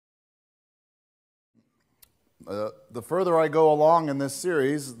The further I go along in this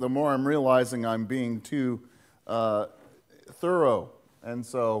series, the more I'm realizing I'm being too thorough. And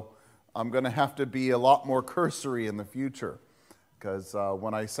so I'm going to have to be a lot more cursory in the future. Because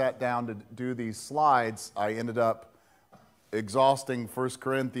when I sat down to do these slides, I ended up exhausting 1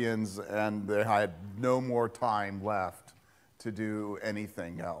 Corinthians, and I had no more time left to do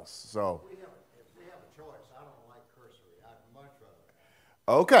anything else. So, if we have a choice, I don't like cursory. I'd much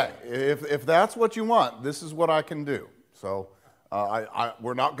rather. Okay, if that's what you want, this is what I can do. So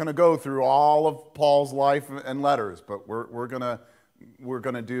we're not going to go through all of Paul's life and letters, but we're gonna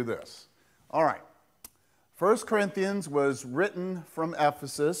do this. All right. 1 Corinthians was written from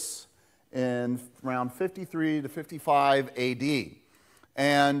Ephesus in around 53 to 55 AD.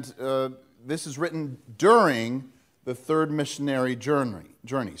 And this is written during the third missionary journey.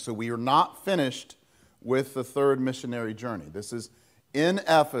 So we are not finished with the third missionary journey. This is in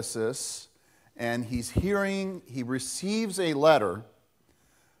Ephesus, and he receives a letter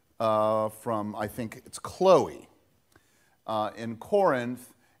from, I think it's Chloe, in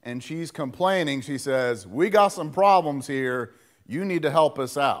Corinth, and she's complaining. She says, we got some problems here. You need to help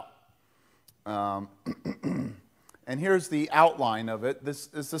us out. And here's the outline of it. This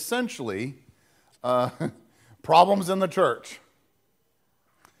is essentially problems in the church.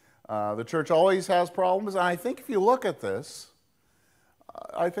 The church always has problems, and I think if you look at this,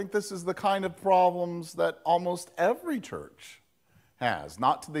 I think this is the kind of problems that almost every church has.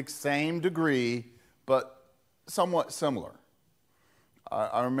 Not to the same degree, but somewhat similar.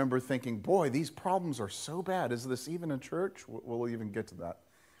 I remember thinking, boy, these problems are so bad. Is this even a church? We'll even get to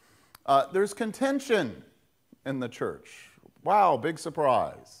that. There's contention in the church. Wow, big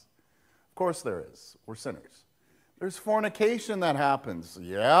surprise. Of course there is. We're sinners. There's fornication that happens.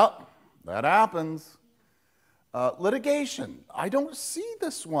 Yep, that happens. Litigation. I don't see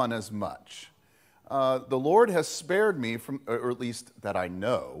this one as much. The Lord has spared me from, or at least that I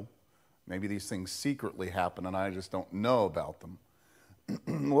know. Maybe these things secretly happen and I just don't know about them. The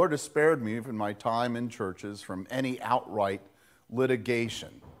Lord has spared me from my time in churches from any outright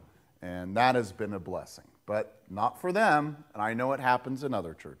litigation. And that has been a blessing. But not for them, and I know it happens in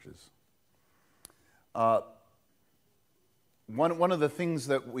other churches. One of the things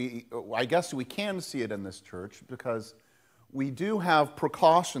that I guess we can see it in this church, because we do have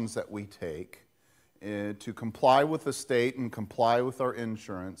precautions that we take to comply with the state and comply with our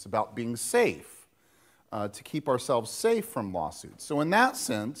insurance about being safe. To keep ourselves safe from lawsuits. So in that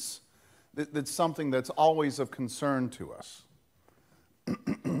sense, that's something that's always of concern to us.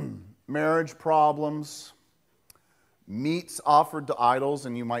 Marriage problems, meats offered to idols,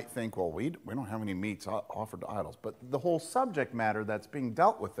 and you might think, well, we don't have any meats offered to idols. But the whole subject matter that's being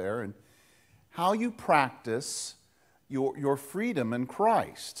dealt with there, and how you practice your freedom in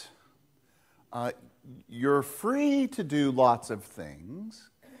Christ. You're free to do lots of things,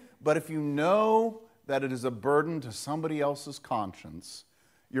 but if you know that it is a burden to somebody else's conscience,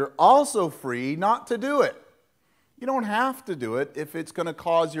 you're also free not to do it. You don't have to do it if it's going to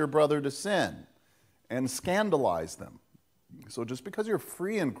cause your brother to sin and scandalize them. So just because you're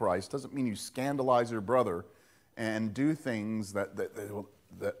free in Christ doesn't mean you scandalize your brother and do things that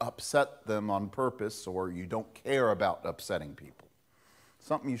upset them on purpose, or you don't care about upsetting people.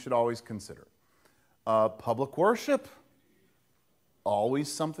 Something you should always consider. Public worship,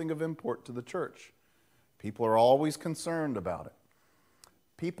 always something of import to the church. People are always concerned about it.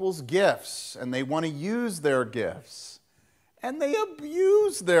 People's gifts, and they want to use their gifts. And they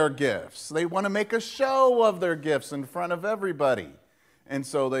abuse their gifts. They want to make a show of their gifts in front of everybody. And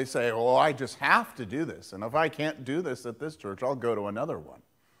so they say, well, I just have to do this. And if I can't do this at this church, I'll go to another one.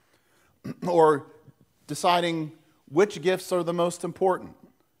 Or deciding which gifts are the most important.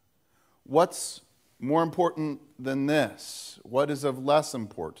 What's more important than this? What is of less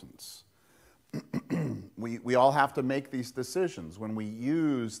importance? We all have to make these decisions when we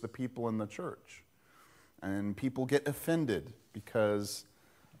use the people in the church. And people get offended because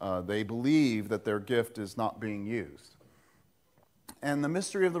they believe that their gift is not being used. And the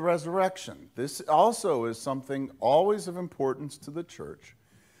mystery of the resurrection. This also is something always of importance to the church,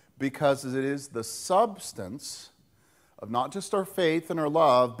 because it is the substance of not just our faith and our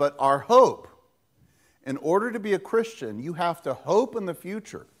love, but our hope. In order to be a Christian, you have to hope in the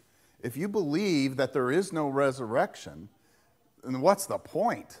future. If you believe that there is no resurrection, then what's the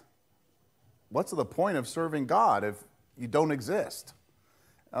point? What's the point of serving God if you don't exist?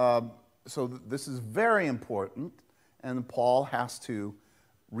 So this is very important, and Paul has to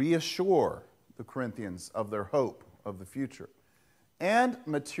reassure the Corinthians of their hope of the future. And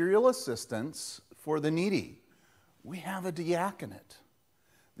material assistance for the needy. We have a diaconate.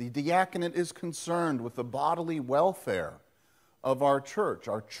 The diaconate is concerned with the bodily welfare of our church.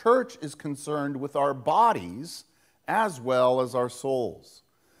 Our church is concerned with our bodies as well as our souls.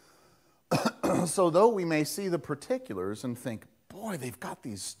 So though we may see the particulars and think, boy, they've got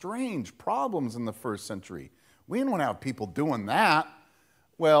these strange problems in the first century. We don't want to have people doing that.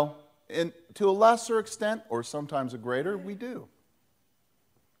 Well, to a lesser extent, or sometimes a greater, we do.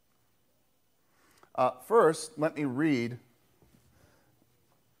 First, let me read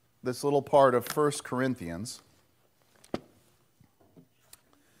this little part of 1 Corinthians,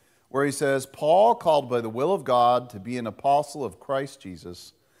 where he says, Paul, called by the will of God to be an apostle of Christ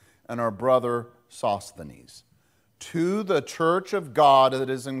Jesus, and our brother Sosthenes, to the church of God that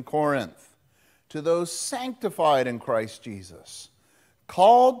is in Corinth, to those sanctified in Christ Jesus,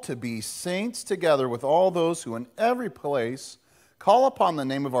 called to be saints together with all those who in every place call upon the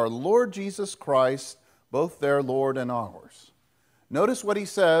name of our Lord Jesus Christ, both their Lord and ours. Notice what he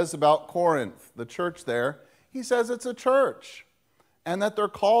says about Corinth, the church there. He says it's a church and that they're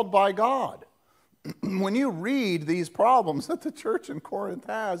called by God. When you read these problems that the church in Corinth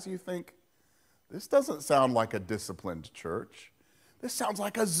has, you think, this doesn't sound like a disciplined church. This sounds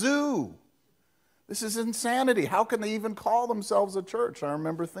like a zoo. This is insanity. How can they even call themselves a church? I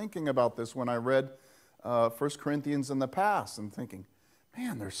remember thinking about this when I read 1 Corinthians in the past and thinking,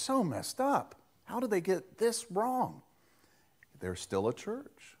 man, they're so messed up. How did they get this wrong? They're still a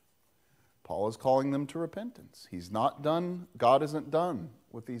church. Paul is calling them to repentance. He's not done. God isn't done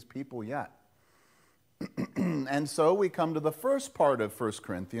with these people yet. And so we come to the first part of 1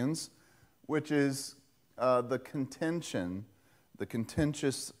 Corinthians, which is the contention, the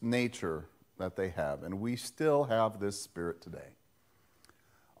contentious nature that they have. And we still have this spirit today.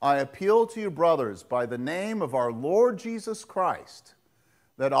 I appeal to you, brothers, by the name of our Lord Jesus Christ,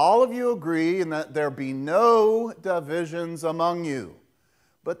 that all of you agree and that there be no divisions among you,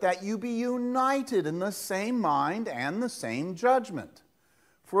 but that you be united in the same mind and the same judgment.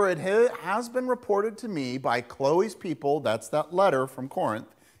 For it has been reported to me by Chloe's people, that's that letter from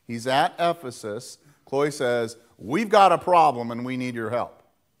Corinth. He's at Ephesus. Chloe says, we've got a problem and we need your help.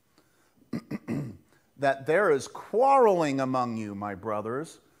 That there is quarreling among you, my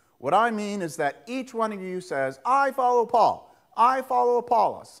brothers. What I mean is that each one of you says, I follow Paul, I follow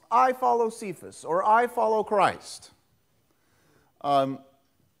Apollos, I follow Cephas, or I follow Christ.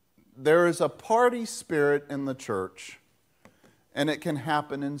 There is a party spirit in the church, and it can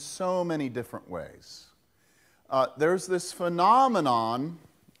happen in so many different ways. There's this phenomenon,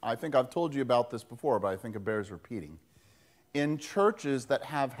 I think I've told you about this before, but I think it bears repeating. In churches that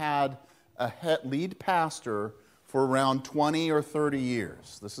have had a lead pastor for around 20 or 30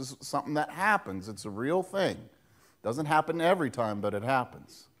 years. This is something that happens. It's a real thing. Doesn't happen every time, but it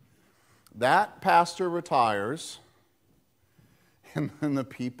happens. That pastor retires, and then the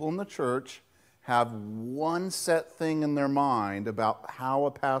people in the church have one set thing in their mind about how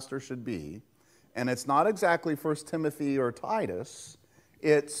a pastor should be, and it's not exactly 1 Timothy or Titus,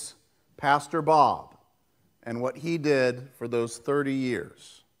 it's Pastor Bob and what he did for those 30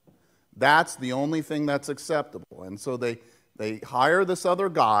 years. That's the only thing that's acceptable. And so they hire this other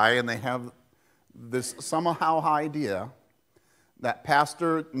guy, and they have this somehow idea that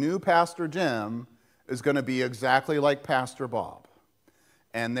new Pastor Jim is going to be exactly like Pastor Bob.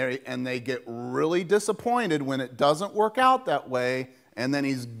 And they get really disappointed when it doesn't work out that way, and then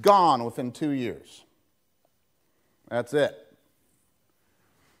he's gone within 2 years. That's it.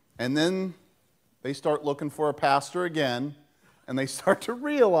 And then they start looking for a pastor again, and they start to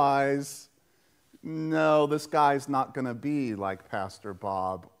realize, no, this guy's not going to be like Pastor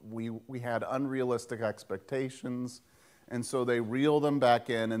Bob. We had unrealistic expectations, and so they reel them back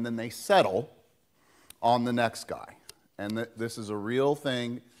in, and then they settle on the next guy. And this is a real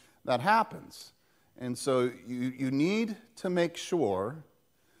thing that happens. And so you need to make sure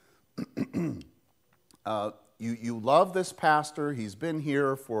you love this pastor. He's been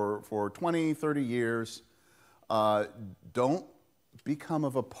here for 20, 30 years. Don't become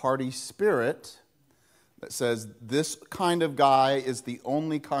of a party spirit that says this kind of guy is the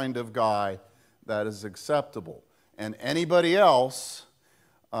only kind of guy that is acceptable. And anybody else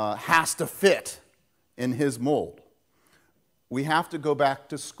has to fit in his mold. We have to go back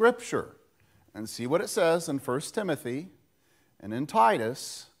to Scripture and see what it says in 1 Timothy and in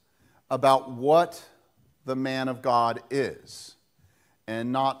Titus about what the man of God is,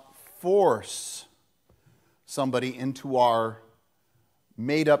 and not force somebody into our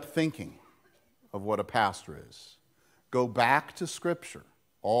made-up thinking of what a pastor is. Go back to Scripture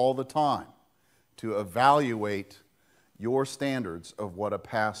all the time to evaluate your standards of what a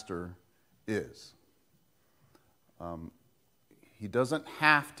pastor is. He doesn't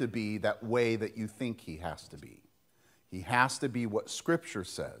have to be that way that you think he has to be. He has to be what Scripture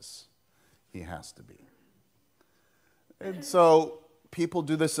says he has to be. And so people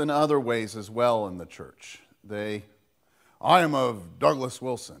do this in other ways as well in the church. I am of Douglas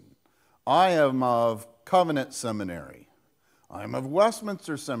Wilson. I am of Covenant Seminary. I am of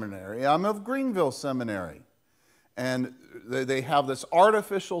Westminster Seminary. I'm of Greenville Seminary. And they have this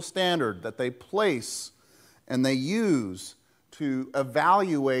artificial standard that they place and they use to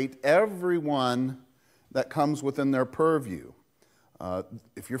evaluate everyone that comes within their purview.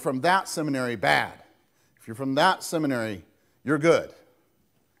 If you're from that seminary, bad. If you're from that seminary, you're good.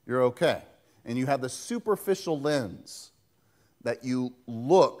 You're okay. And you have the superficial lens that you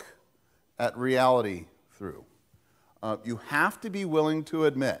look at reality through. You have to be willing to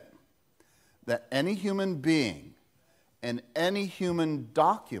admit that any human being and any human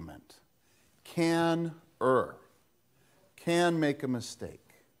document can err, can make a mistake.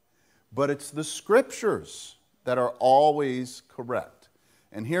 But it's the Scriptures that are always correct.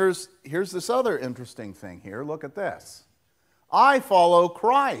 And here's this other interesting thing here. Look at this. I follow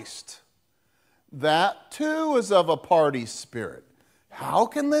Christ. That too is of a party spirit. How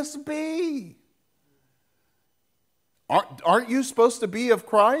can this be? Aren't you supposed to be of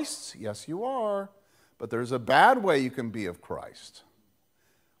Christ? Yes, you are. But there's a bad way you can be of Christ.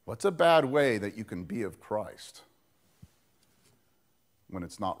 What's a bad way that you can be of Christ when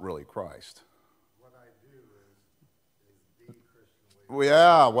it's not really Christ? What I do is the Christian way. Well,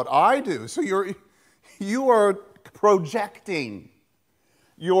 yeah, what I do. So you are projecting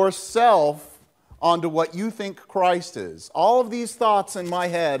yourself onto what you think Christ is. All of these thoughts in my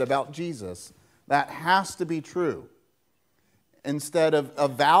head about Jesus, that has to be true. Instead of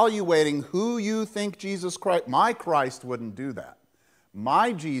evaluating who you think Jesus Christ, my Christ wouldn't do that.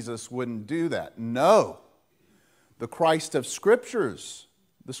 My Jesus wouldn't do that. No. The Christ of Scriptures,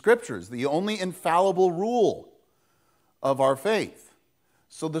 the Scriptures, the only infallible rule of our faith.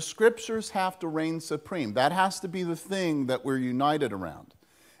 So the Scriptures have to reign supreme. That has to be the thing that we're united around.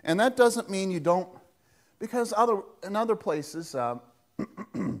 And that doesn't mean you don't, because in other places,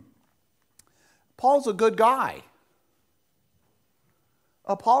 Paul's a good guy.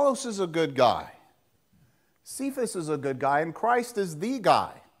 Apollos is a good guy. Cephas is a good guy, and Christ is the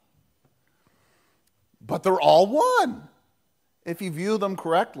guy. But they're all one, if you view them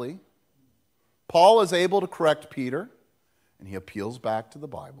correctly. Paul is able to correct Peter, and he appeals back to the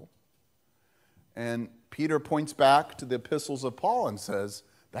Bible. And Peter points back to the epistles of Paul and says,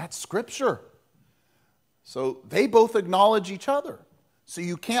 that's Scripture. So they both acknowledge each other. So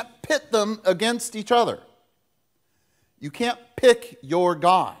you can't pit them against each other. You can't pick your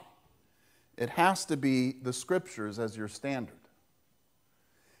guy. It has to be the Scriptures as your standard.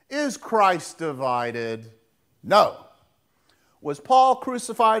 Is Christ divided? No. Was Paul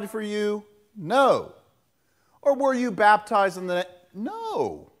crucified for you? No. Or were you baptized in the name?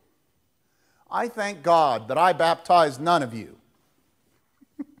 No. I thank God that I baptized none of you,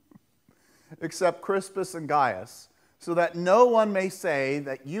 except Crispus and Gaius, so that no one may say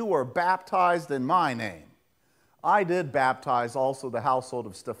that you were baptized in my name. I did baptize also the household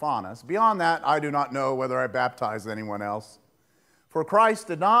of Stephanas. Beyond that, I do not know whether I baptized anyone else. For Christ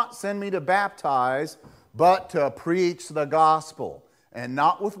did not send me to baptize, but to preach the gospel, and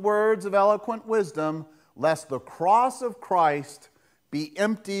not with words of eloquent wisdom, lest the cross of Christ be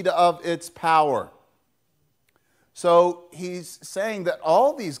emptied of its power. So he's saying that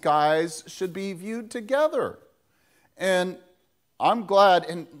all these guys should be viewed together. And I'm glad,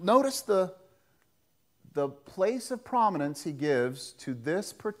 and notice the place of prominence he gives to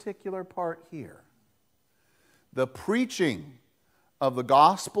this particular part here. The preaching of the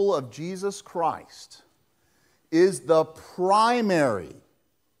gospel of Jesus Christ is the primary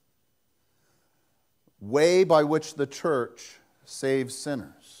way by which the church saves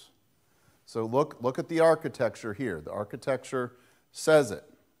sinners. So look at the architecture here. The architecture says it.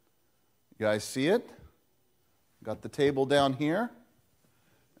 You guys see it? Got the table down here.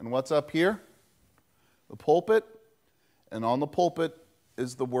 And what's up here? The pulpit. And on the pulpit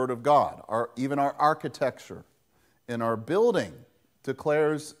is the Word of God. Even our architecture in our building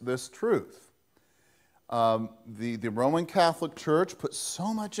declares this truth. The Roman Catholic Church puts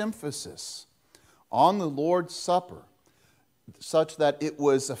so much emphasis on the Lord's Supper, such that it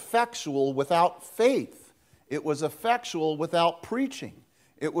was effectual without faith. It was effectual without preaching.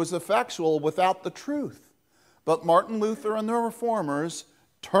 It was effectual without the truth. But Martin Luther and the Reformers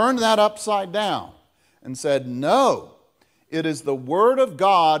turned that upside down and said, no, it is the Word of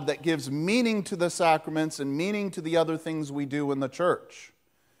God that gives meaning to the sacraments and meaning to the other things we do in the church.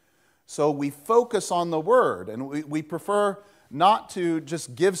 So we focus on the Word, and we prefer not to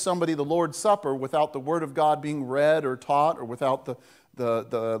just give somebody the Lord's Supper without the Word of God being read or taught, or without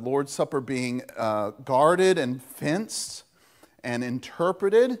the Lord's Supper being guarded and fenced and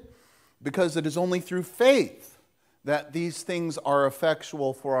interpreted, because it is only through faith that these things are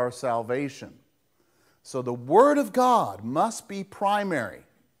effectual for our salvation. So the Word of God must be primary.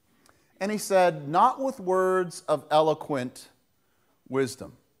 And he said, not with words of eloquent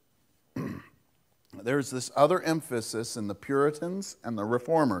wisdom. There's this other emphasis in the Puritans and the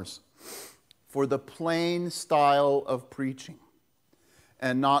Reformers for the plain style of preaching,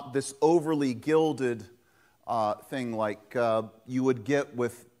 and not this overly gilded thing like you would get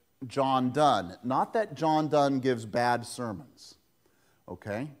with John Donne. Not that John Donne gives bad sermons,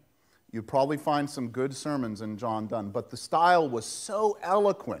 okay? You'd probably find some good sermons in John Donne, but the style was so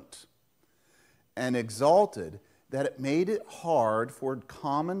eloquent and exalted that it made it hard for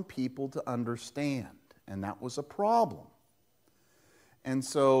common people to understand, and that was a problem. And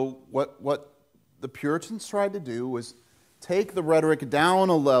so what the Puritans tried to do was take the rhetoric down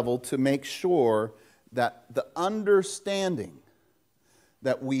a level to make sure that the understanding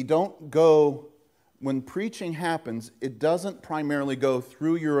that we don't go, when preaching happens, it doesn't primarily go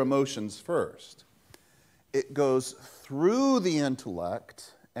through your emotions first. It goes through the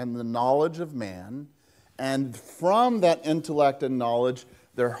intellect and the knowledge of man, and from that intellect and knowledge,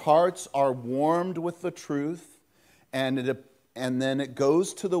 their hearts are warmed with the truth, and then it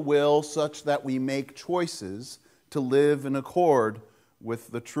goes to the will such that we make choices to live in accord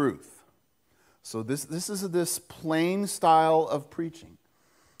with the truth. So this is this plain style of preaching,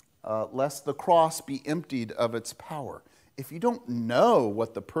 lest the cross be emptied of its power. If you don't know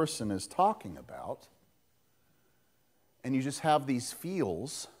what the person is talking about, and you just have these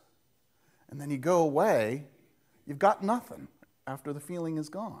feels, and then you go away, you've got nothing after the feeling is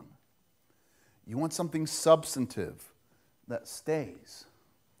gone. You want something substantive that stays.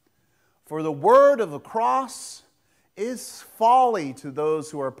 For the word of the cross is folly to those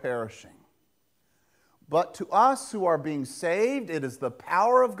who are perishing. But to us who are being saved, it is the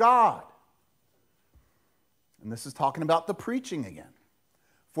power of God. And this is talking about the preaching again.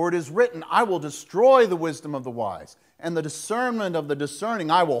 For it is written, I will destroy the wisdom of the wise, and the discernment of the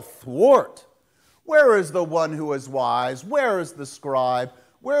discerning I will thwart. Where is the one who is wise? Where is the scribe?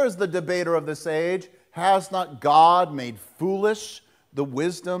 Where is the debater of this age? Has not God made foolish the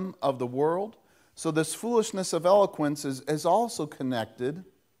wisdom of the world? So this foolishness of eloquence is also connected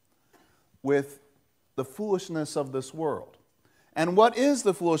with the foolishness of this world. And what is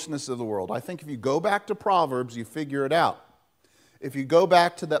the foolishness of the world? I think if you go back to Proverbs, you figure it out. If you go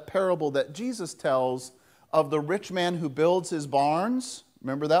back to that parable that Jesus tells of the rich man who builds his barns,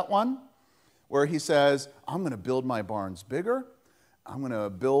 remember that one? Where he says, I'm going to build my barns bigger, I'm going to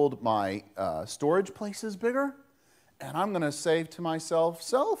build my storage places bigger, and I'm going to say to myself,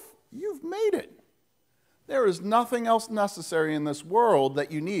 self, you've made it. There is nothing else necessary in this world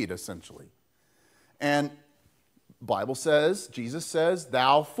that you need, essentially. And Bible says, Jesus says,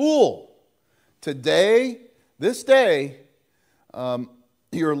 thou fool, today, this day,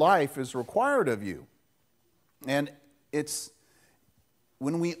 your life is required of you. And it's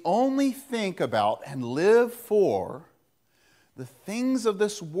when we only think about and live for the things of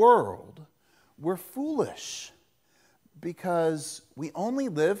this world, we're foolish, because we only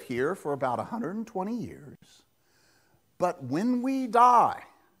live here for about 120 years. But when we die,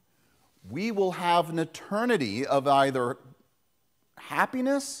 we will have an eternity of either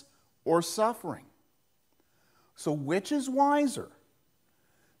happiness or suffering. So which is wiser?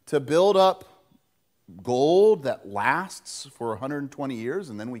 To build up gold that lasts for 120 years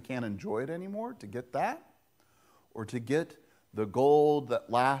and then we can't enjoy it anymore, to get that? Or to get the gold that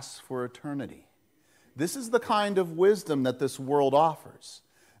lasts for eternity? This is the kind of wisdom that this world offers.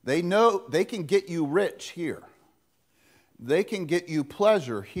 They know they can get you rich here. They can get you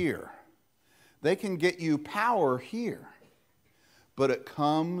pleasure here. They can get you power here. But it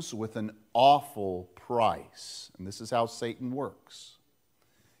comes with an awful price. And this is how Satan works.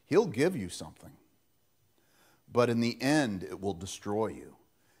 He'll give you something, but in the end, it will destroy you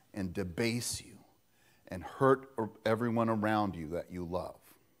and debase you and hurt everyone around you that you love.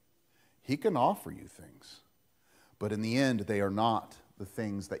 He can offer you things, but in the end, they are not the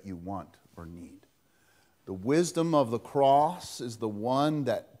things that you want or need. The wisdom of the cross is the one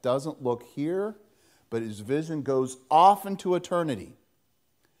that doesn't look here, but his vision goes off into eternity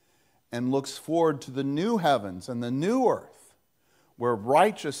and looks forward to the new heavens and the new earth where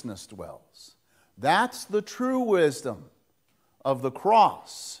righteousness dwells. That's the true wisdom of the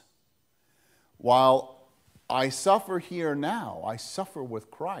cross. While I suffer here now, I suffer with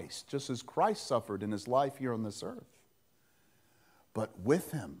Christ, just as Christ suffered in his life here on this earth. But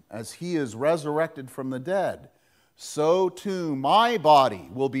with him, as he is resurrected from the dead, so too my body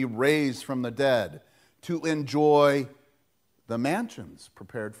will be raised from the dead to enjoy the mansions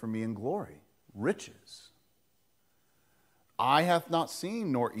prepared for me in glory, riches. Eye hath not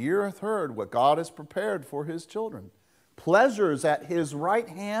seen, nor ear hath heard what God has prepared for his children. Pleasures at his right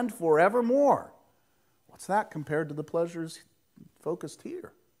hand forevermore. What's that compared to the pleasures focused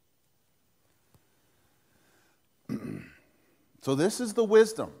here? So this is the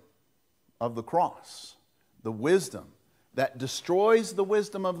wisdom of the cross, the wisdom that destroys the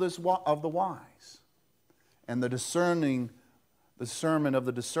wisdom of the wise, and the discerning, the discernment of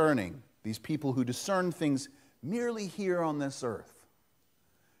the discerning, these people who discern things merely here on this earth,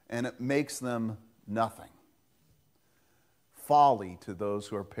 and it makes them nothing. Folly to those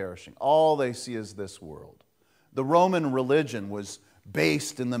who are perishing. All they see is this world. The Roman religion was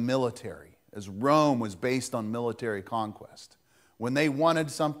based in the military, as Rome was based on military conquest. When they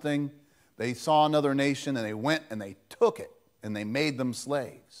wanted something, they saw another nation and they went and they took it and they made them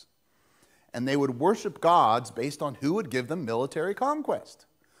slaves. And they would worship gods based on who would give them military conquest.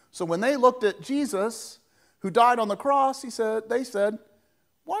 So when they looked at Jesus, who died on the cross, they said,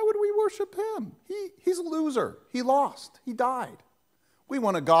 why would we worship him? He's a loser. He lost. He died. We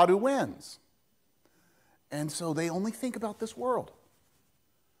want a God who wins. And so they only think about this world.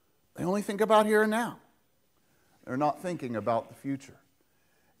 They only think about here and now. They're not thinking about the future.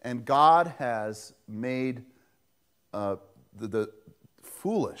 And God has made the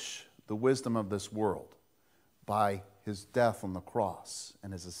foolish the wisdom of this world by his death on the cross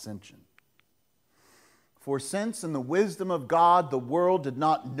and his ascension. For since in the wisdom of God the world did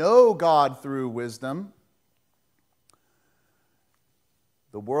not know God through wisdom,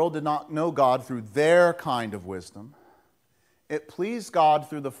 the world did not know God through their kind of wisdom, it pleased God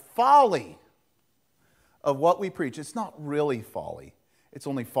through the folly of what we preach. It's not really folly. It's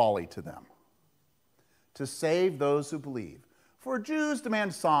only folly to them. To save those who believe. For Jews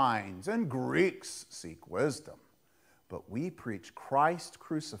demand signs, and Greeks seek wisdom. But we preach Christ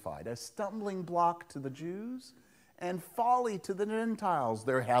crucified, a stumbling block to the Jews, and folly to the Gentiles.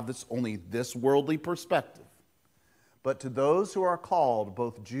 They have only this worldly perspective. But to those who are called,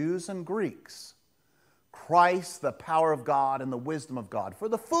 both Jews and Greeks, Christ, the power of God and the wisdom of God. For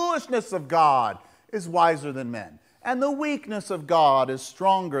the foolishness of God is wiser than men, and the weakness of God is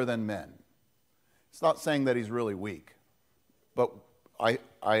stronger than men. It's not saying that he's really weak, but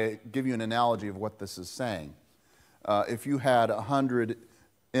I give you an analogy of what this is saying. If you had 100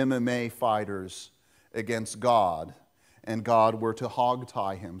 MMA fighters against God, and God were to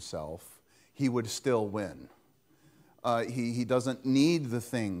hogtie himself, he would still win. He doesn't need the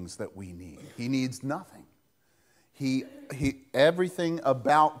things that we need. He needs nothing. Everything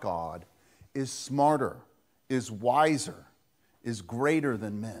about God is smarter, is wiser, is greater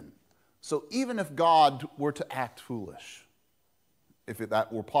than men. So even if God were to act foolish, if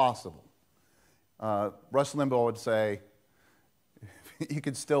that were possible, Rush Limbaugh would say he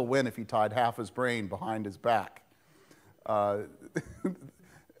could still win if he tied half his brain behind his back. I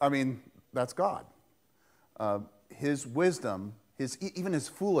mean, that's God. His wisdom, even his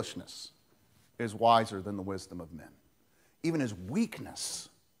foolishness, is wiser than the wisdom of men. Even his weakness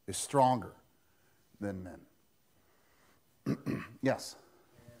is stronger than men. Yes?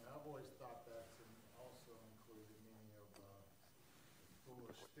 And I've always thought that's also included the meaning of the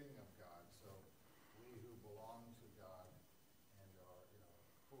foolish thing of God. So we who belong to God and are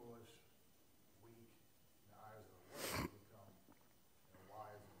foolish, weak, in the eyes of the world become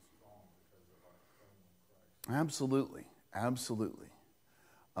wise and strong because of our faith in Christ. Absolutely. Absolutely.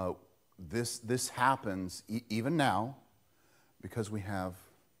 This happens even now because we have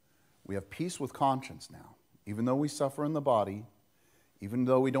peace with conscience now. Even though we suffer in the body, even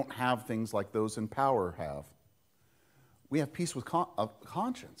though we don't have things like those in power have, we have peace with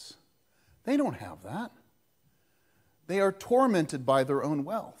conscience. They don't have that. They are tormented by their own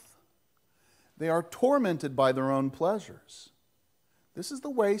wealth. They are tormented by their own pleasures. This is the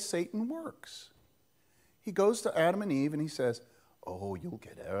way Satan works. He goes to Adam and Eve and he says, oh, you'll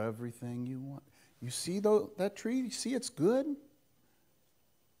get everything you want. You see that tree? You see it's good?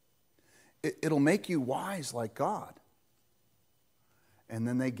 It'll make you wise like God. And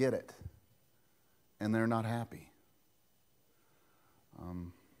then they get it. And they're not happy.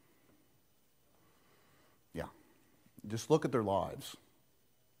 Yeah. Just look at their lives.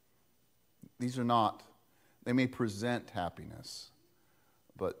 These are not, they may present happiness,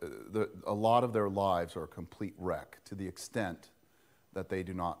 but a lot of their lives are a complete wreck to the extent that they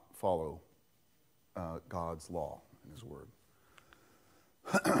do not follow God's law and his word.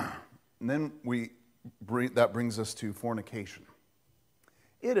 And then that brings us to fornication.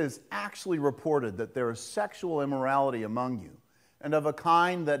 it is actually reported that there is sexual immorality among you, and of a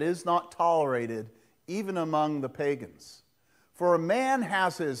kind that is not tolerated even among the pagans. For a man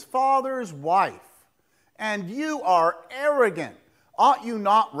has his father's wife, and you are arrogant. Ought you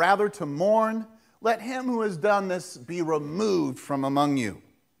not rather to mourn? Let him who has done this be removed from among you.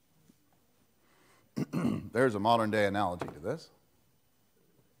 There's a modern day analogy to this.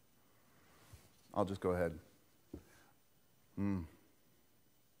 I'll just go ahead.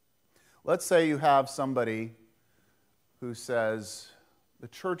 Let's say you have somebody who says, the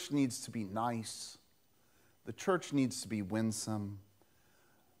church needs to be nice. The church needs to be winsome.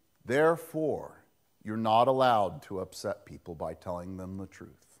 Therefore, you're not allowed to upset people by telling them the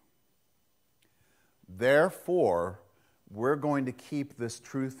truth. Therefore, we're going to keep this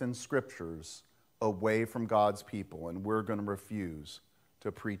truth in scriptures away from God's people, and we're going to refuse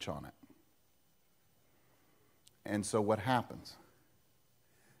to preach on it. And so what happens?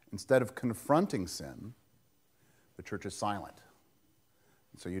 Instead of confronting sin, the church is silent.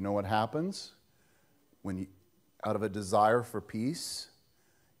 So you know what happens? When you, out of a desire for peace,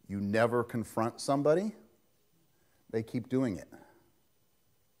 you never confront somebody, they keep doing it.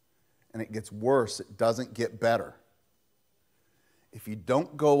 And it gets worse, it doesn't get better. If you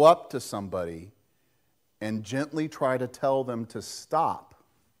don't go up to somebody and gently try to tell them to stop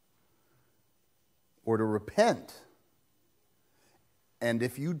or to repent, and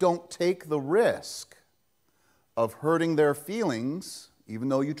if you don't take the risk of hurting their feelings, even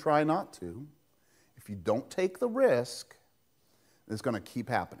though you try not to, if you don't take the risk, it's going to keep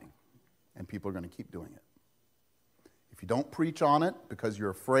happening, and people are going to keep doing it. If you don't preach on it because you're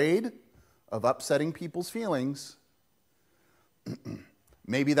afraid of upsetting people's feelings,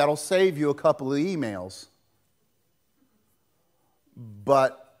 maybe that'll save you a couple of emails,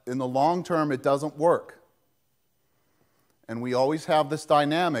 but in the long term, it doesn't work. And we always have this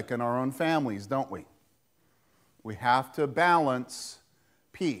dynamic in our own families, don't we? We have to balance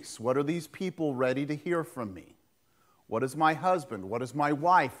peace. What are these people ready to hear from me? What is my husband? What is my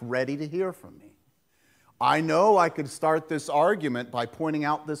wife ready to hear from me? I know I could start this argument by pointing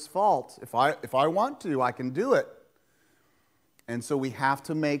out this fault. If I want to, I can do it. And so we have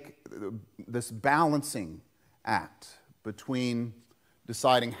to make this balancing act between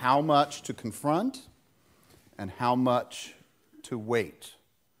deciding how much to confront and how much to wait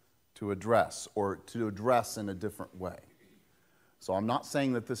to address, or to address in a different way. So I'm not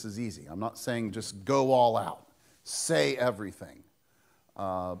saying that this is easy. I'm not saying just go all out, say everything.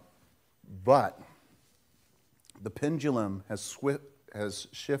 But the pendulum has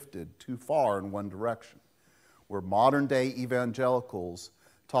shifted too far in one direction, where modern day evangelicals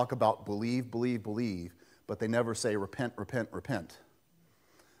talk about believe, believe, believe, but they never say repent, repent, repent.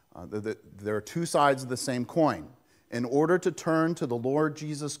 There are two sides of the same coin. In order to turn to the Lord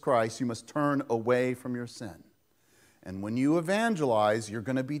Jesus Christ, you must turn away from your sin. And when you evangelize, you're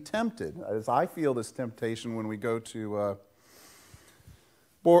going to be tempted, as I feel this temptation when we go to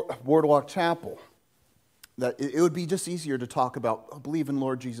Boardwalk Chapel, that it would be just easier to talk about, believe in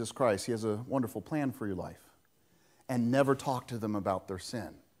Lord Jesus Christ. He has a wonderful plan for your life. And never talk to them about their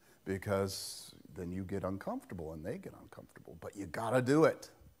sin, because then you get uncomfortable and they get uncomfortable. But you got to do it.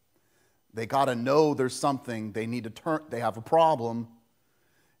 They got to know there's something they need to turn, they have a problem.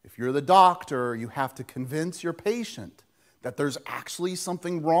 If you're the doctor, you have to convince your patient that there's actually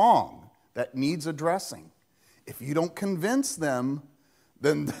something wrong that needs addressing. If you don't convince them,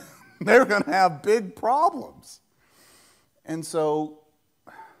 then they're going to have big problems. And so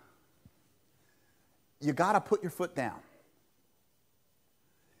you got to put your foot down.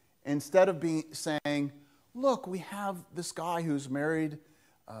 Instead of saying, look, we have this guy who's married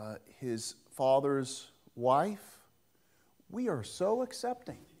his father's wife. We are so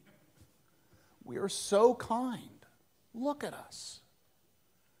accepting. We are so kind. Look at us.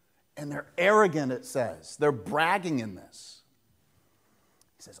 And they're arrogant, it says. They're bragging in this.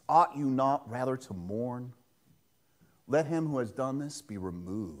 He says, ought you not rather to mourn? Let him who has done this be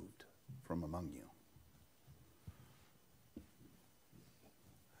removed from among you.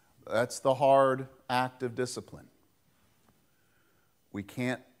 That's the hard act of discipline. We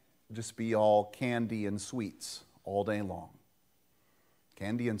can't just be all candy and sweets all day long.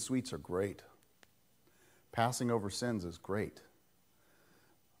 Candy and sweets are great. Passing over sins is great.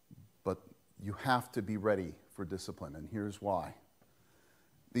 But you have to be ready for discipline, and here's why.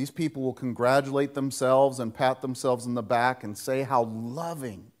 These people will congratulate themselves and pat themselves in the back and say how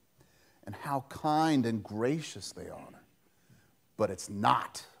loving and how kind and gracious they are. But it's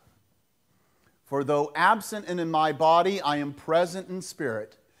not. For though absent and in my body, I am present in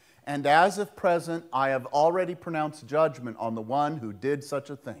spirit, and as if present, I have already pronounced judgment on the one who did such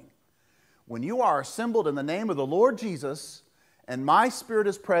a thing. When you are assembled in the name of the Lord Jesus, and my spirit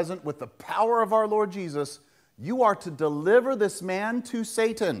is present with the power of our Lord Jesus, you are to deliver this man to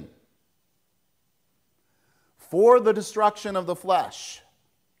Satan for the destruction of the flesh.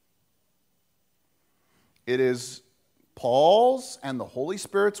 It is Paul's and the Holy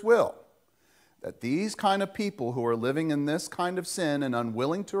Spirit's will that these kind of people who are living in this kind of sin and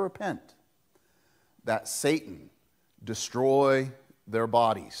unwilling to repent, that Satan destroy their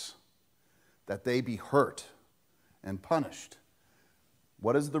bodies, that they be hurt and punished.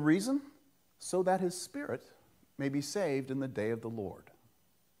 What is the reason? So that his spirit may be saved in the day of the Lord.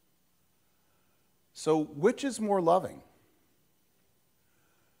 So which is more loving?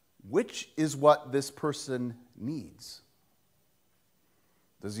 Which is what this person needs?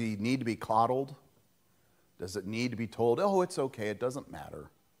 Does he need to be coddled? Does it need to be told, oh, it's okay, it doesn't matter?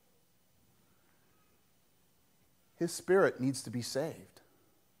 His spirit needs to be saved.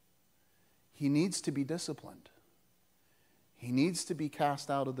 He needs to be disciplined. He needs to be cast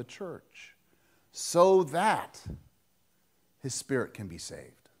out of the church so that his spirit can be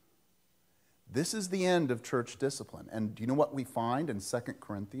saved. This is the end of church discipline. And do you know what we find in 2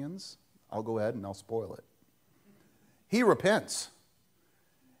 Corinthians? I'll go ahead and I'll spoil it. He repents.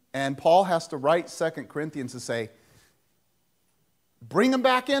 And Paul has to write 2 Corinthians to say, bring him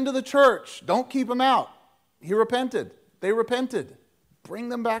back into the church. Don't keep him out. He repented. They repented. Bring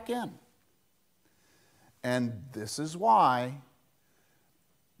them back in. And this is why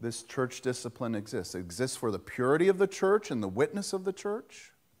this church discipline exists. It exists for the purity of the church and the witness of the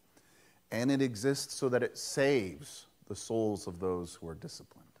church. And it exists so that it saves the souls of those who are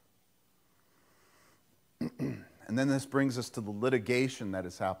disciplined. And then this brings us to the litigation that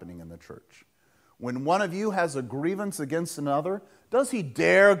is happening in the church. When one of you has a grievance against another, does he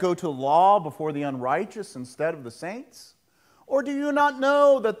dare go to law before the unrighteous instead of the saints? Or do you not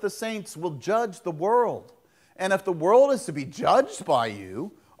know that the saints will judge the world? And if the world is to be judged by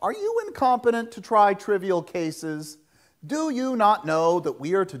you, are you incompetent to try trivial cases? Do you not know that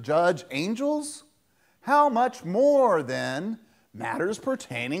we are to judge angels? How much more, then, matters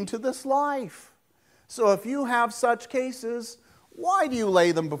pertaining to this life? So if you have such cases, why do you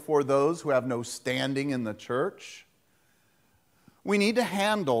lay them before those who have no standing in the church? We need to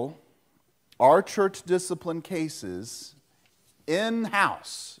handle our church discipline cases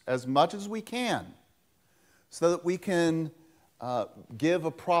in-house as much as we can so that we can give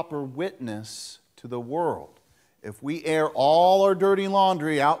a proper witness to the world. If we air all our dirty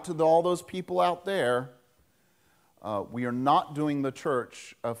laundry out to all those people out there, we are not doing the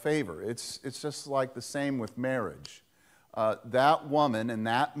church a favor. It's just like the same with marriage. That woman and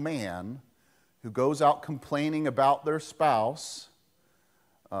that man who goes out complaining about their spouse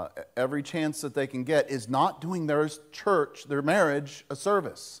every chance that they can get is not doing their church, their marriage, a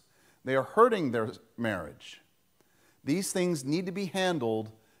service. They are hurting their marriage. These things need to be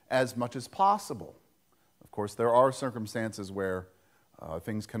handled as much as possible. Of course, there are circumstances where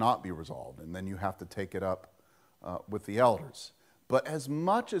things cannot be resolved, and then you have to take it up with the elders. But as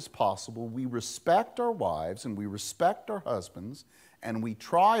much as possible, we respect our wives and we respect our husbands, and we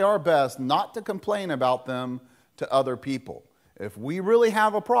try our best not to complain about them to other people. If we really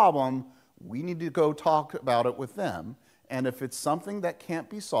have a problem, we need to go talk about it with them. And if it's something that can't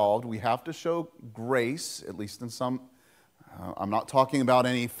be solved, we have to show grace, at least in some, I'm not talking about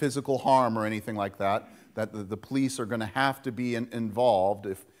any physical harm or anything like that, that the police are going to have to be involved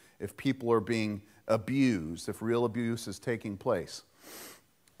if people are being abused, if real abuse is taking place.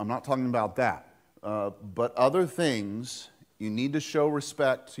 I'm not talking about that. But other things, you need to show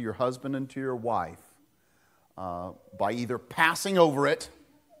respect to your husband and to your wife by either passing over it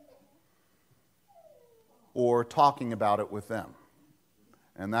or talking about it with them.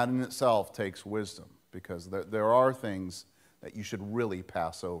 And that in itself takes wisdom, because there are things that you should really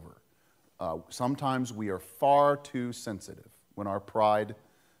pass over. Sometimes we are far too sensitive when our pride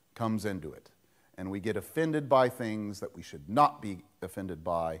comes into it. And we get offended by things that we should not be offended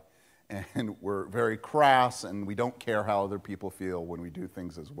by. And we're very crass, and we don't care how other people feel when we do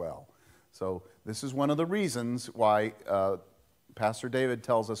things as well. So this is one of the reasons why Pastor David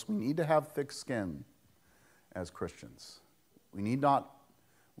tells us we need to have thick skin as Christians.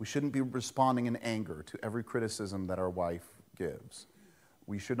 We shouldn't be responding in anger to every criticism that our wife gives.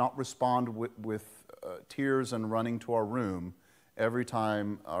 We should not respond with tears and running to our room every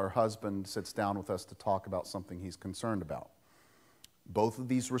time our husband sits down with us to talk about something he's concerned about. Both of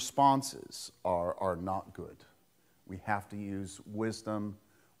these responses are not good. We have to use wisdom.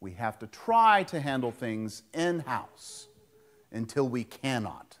 We have to try to handle things in-house until we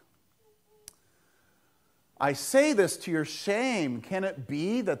cannot. I say this to your shame. Can it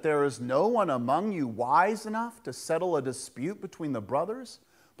be that there is no one among you wise enough to settle a dispute between the brothers?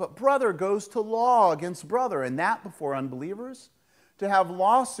 But brother goes to law against brother, and that before unbelievers? To have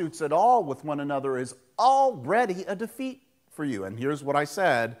lawsuits at all with one another is already a defeat for you. And here's what I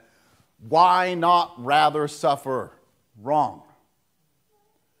said: why not rather suffer wrong?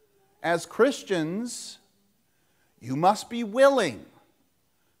 As Christians, you must be willing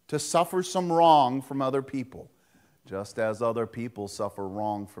to suffer some wrong from other people, just as other people suffer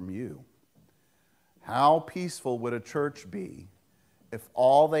wrong from you. How peaceful would a church be if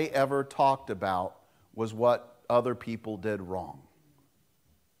all they ever talked about was what other people did wrong?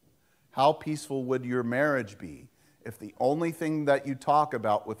 How peaceful would your marriage be if the only thing that you talk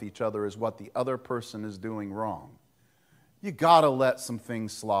about with each other is what the other person is doing wrong? You got to let some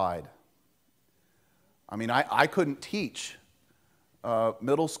things slide. I mean, I couldn't teach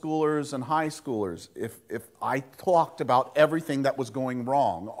middle schoolers and high schoolers if I talked about everything that was going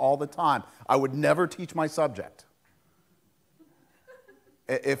wrong all the time. I would never teach my subject.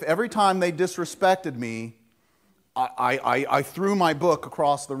 If every time they disrespected me, I threw my book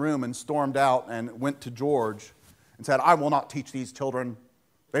across the room and stormed out and went to George and said, I will not teach these children.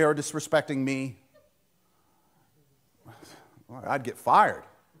 They are disrespecting me. Well, I'd get fired.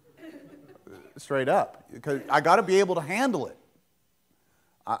 Straight up. Because I got to be able to handle it.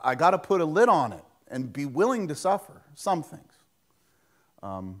 I got to put a lid on it and be willing to suffer some things.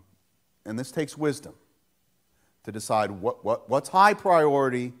 And this takes wisdom to decide what's high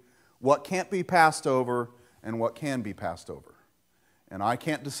priority, what can't be passed over, and what can be passed over. And I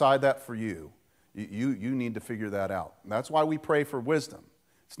can't decide that for you. You need to figure that out. And that's why we pray for wisdom.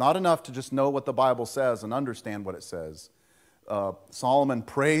 It's not enough to just know what the Bible says and understand what it says. Solomon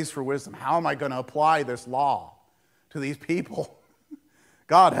prays for wisdom. How am I going to apply this law to these people?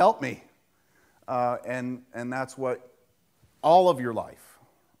 God, help me. And that's what all of your life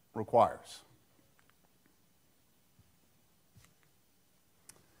requires.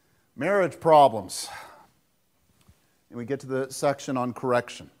 Marriage problems. And we get to the section on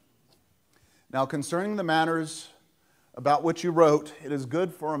correction. Now, concerning the matters about which you wrote, it is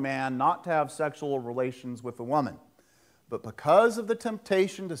good for a man not to have sexual relations with a woman. But because of the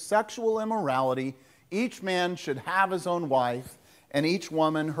temptation to sexual immorality, each man should have his own wife, and each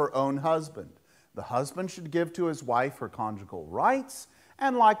woman her own husband. The husband should give to his wife her conjugal rights,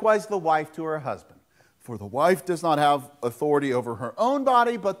 and likewise the wife to her husband. For the wife does not have authority over her own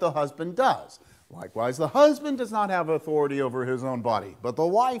body, but the husband does. Likewise, the husband does not have authority over his own body, but the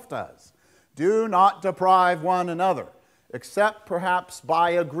wife does. Do not deprive one another, except perhaps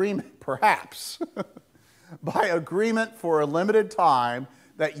by agreement, by agreement for a limited time,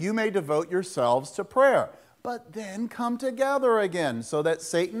 that you may devote yourselves to prayer. But then come together again, so that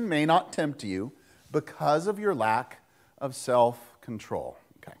Satan may not tempt you because of your lack of self-control.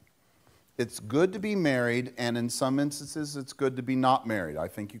 Okay. It's good to be married, and in some instances it's good to be not married. I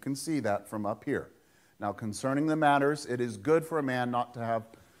think you can see that from up here. Now, concerning the matters, it is good for a man not to have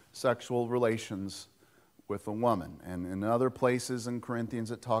sexual relations with a woman. And in other places in Corinthians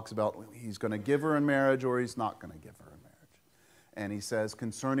it talks about he's going to give her in marriage or he's not going to give her in marriage. And he says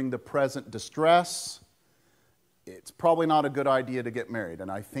concerning the present distress, it's probably not a good idea to get married. And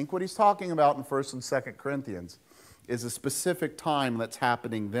I think what he's talking about in 1 and 2 Corinthians is a specific time that's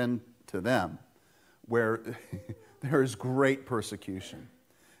happening then to them where there is great persecution.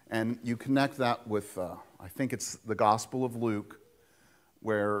 And you connect that with, I think it's the Gospel of Luke,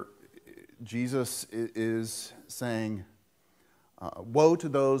 where Jesus is saying, woe to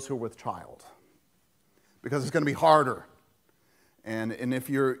those who are with child, because it's going to be harder. And if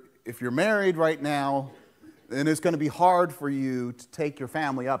you're married right now, then it's going to be hard for you to take your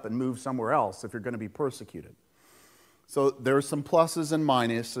family up and move somewhere else if you're going to be persecuted. So there are some pluses and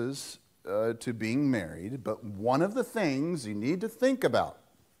minuses to being married, but one of the things you need to think about,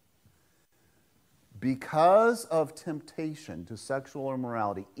 because of temptation to sexual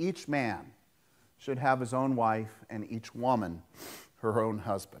immorality, each man should have his own wife and each woman her own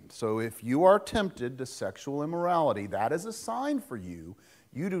husband. So if you are tempted to sexual immorality, that is a sign for you.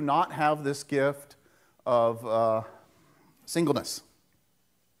 You do not have this gift of singleness.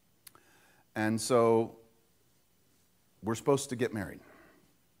 And so we're supposed to get married.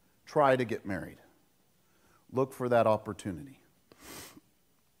 Try to get married. Look for that opportunity.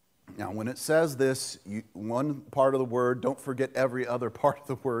 Now, when it says this, one part of the word, don't forget every other part of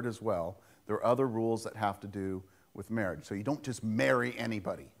the word as well. There are other rules that have to do with marriage. So you don't just marry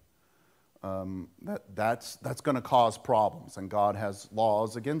anybody. That's going to cause problems, and God has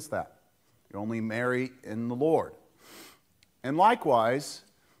laws against that. You only marry in the Lord. And likewise,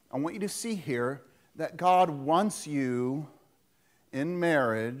 I want you to see here that God wants you in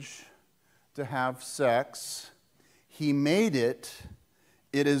marriage to have sex. He made it.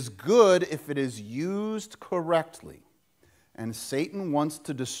 It is good if it is used correctly. And Satan wants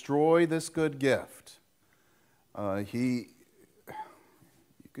to destroy this good gift. You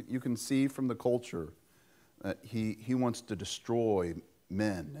can see from the culture that he wants to destroy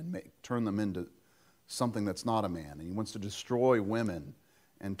men and turn them into something that's not a man. And he wants to destroy women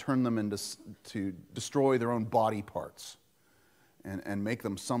and turn them to destroy their own body parts and make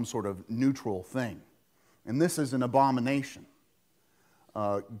them some sort of neutral thing. And this is an abomination.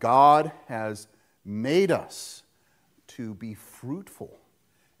 God has made us to be fruitful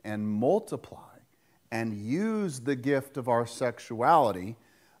and multiply and use the gift of our sexuality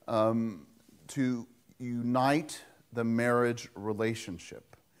to unite the marriage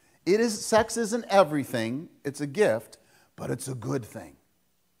relationship. Sex isn't everything. It's a gift, but it's a good thing.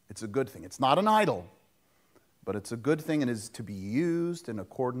 It's a good thing. It's not an idol, but it's a good thing and is to be used in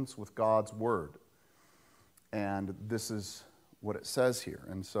accordance with God's word. And this is what it says here.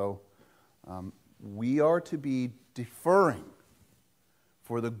 And so we are to be deferring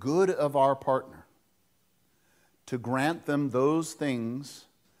for the good of our partner, to grant them those things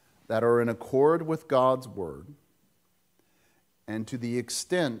that are in accord with God's word, and to the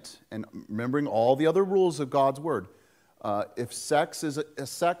extent, and remembering all the other rules of God's word, if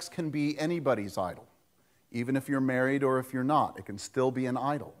sex can be anybody's idol, even if you're married or if you're not, it can still be an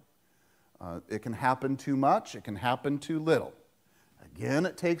idol. It can happen too much, it can happen too little. Again,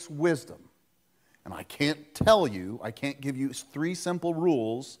 it takes wisdom. And I can't give you 3 simple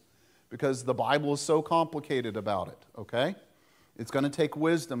rules because the Bible is so complicated about it, okay? It's going to take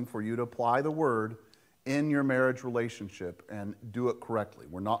wisdom for you to apply the word in your marriage relationship and do it correctly.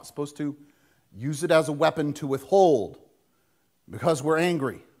 We're not supposed to use it as a weapon to withhold because we're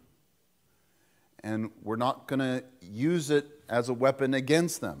angry. And we're not going to use it as a weapon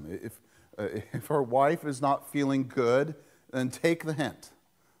against them. If our wife is not feeling good, then take the hint,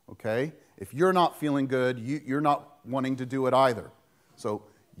 okay? If you're not feeling good, you're not wanting to do it either. So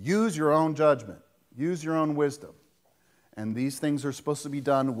use your own judgment. Use your own wisdom. And these things are supposed to be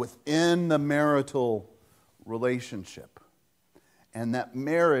done within the marital relationship. And that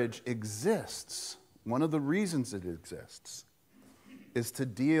marriage exists. One of the reasons it exists is to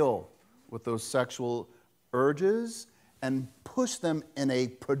deal with those sexual urges and push them in a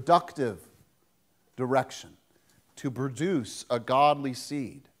productive direction to produce a godly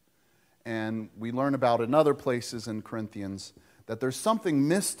seed. And we learn about in other places in Corinthians that there's something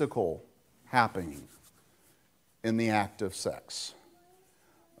mystical happening in the act of sex.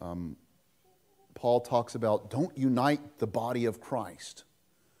 Paul talks about don't unite the body of Christ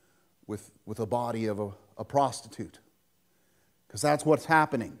with a body of a prostitute. Because that's what's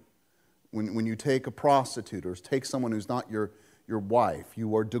happening when you take a prostitute or take someone who's not your wife.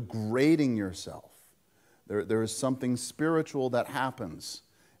 You are degrading yourself. There is something spiritual that happens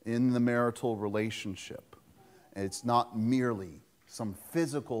in the marital relationship. It's not merely some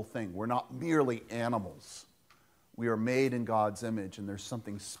physical thing. We're not merely animals. We are made in God's image, and there's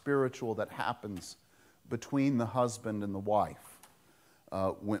something spiritual that happens between the husband and the wife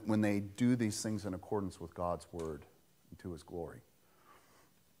when they do these things in accordance with God's word and to his glory.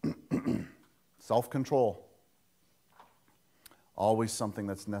 Self-control. Always something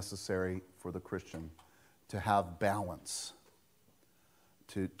that's necessary for the Christian to have balance,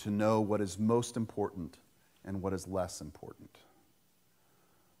 to know what is most important and what is less important.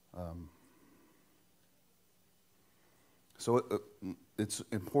 So it's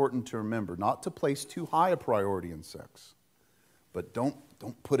important to remember not to place too high a priority in sex, but don't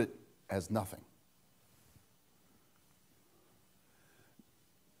put it as nothing.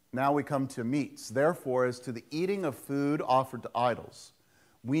 Now we come to meats. Therefore, as to the eating of food offered to idols,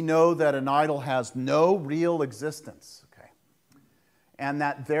 we know that an idol has no real existence, okay? And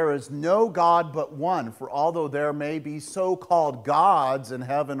that there is no God but one, for although there may be so-called gods in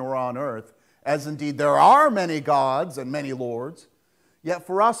heaven or on earth, as indeed there are many gods and many lords, yet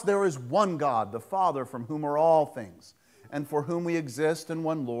for us there is one God, the Father, from whom are all things, and for whom we exist, and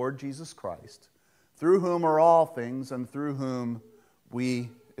one Lord, Jesus Christ, through whom are all things, and through whom we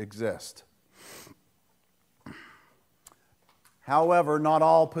exist. However, not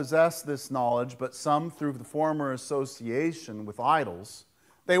all possess this knowledge, but some through the former association with idols.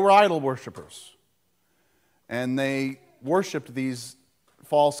 They were idol worshippers, and they worshipped these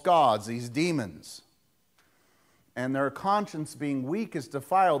false gods, these demons. And their conscience being weak is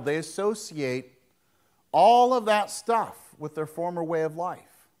defiled. They associate all of that stuff with their former way of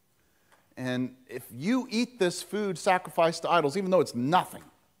life. And if you eat this food sacrificed to idols, even though it's nothing,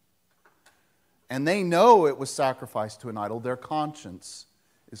 and they know it was sacrificed to an idol, their conscience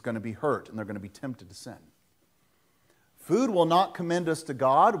is going to be hurt and they're going to be tempted to sin. Food will not commend us to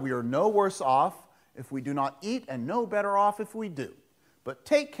God. We are no worse off if we do not eat and no better off if we do. But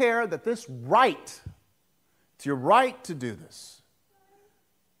take care that this right, it's your right to do this,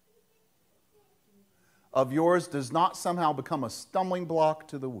 of yours does not somehow become a stumbling block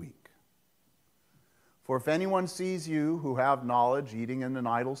to the weak. For if anyone sees you who have knowledge eating in an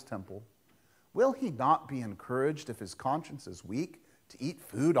idol's temple, will he not be encouraged if his conscience is weak to eat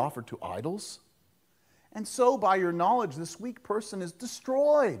food offered to idols? And so by your knowledge this weak person is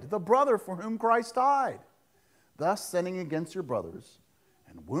destroyed, the brother for whom Christ died. Thus sinning against your brothers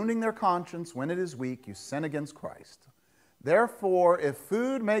and wounding their conscience when it is weak, you sin against Christ. Therefore, if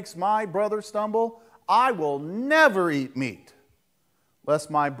food makes my brother stumble, I will never eat meat, lest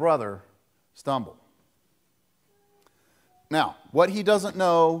my brother stumble. Now, what he doesn't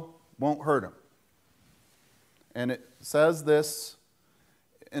know won't hurt him. And it says this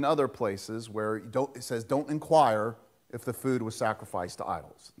in other places where it says, don't inquire if the food was sacrificed to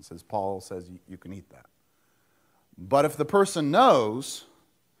idols. It says, Paul says you can eat that. But if the person knows,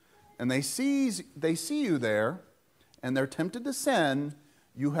 and they see you there, and they're tempted to sin,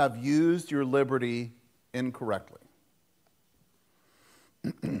 you have used your liberty incorrectly.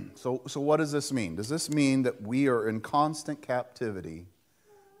 So what does this mean? Does this mean that we are in constant captivity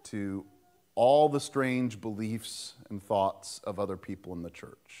to all the strange beliefs and thoughts of other people in the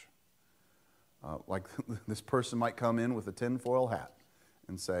church? Like this person might come in with a tinfoil hat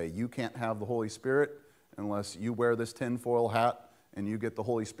and say, you can't have the Holy Spirit unless you wear this tinfoil hat and you get the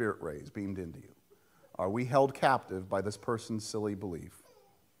Holy Spirit rays beamed into you. Are we held captive by this person's silly belief?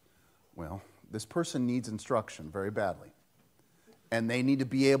 Well, this person needs instruction very badly. And they need to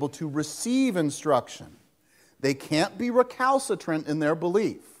be able to receive instruction. They can't be recalcitrant in their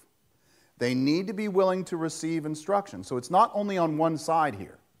belief. They need to be willing to receive instruction. So it's not only on one side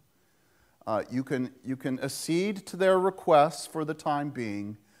here. You can accede to their requests for the time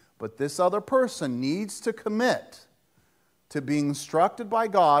being, but this other person needs to commit to being instructed by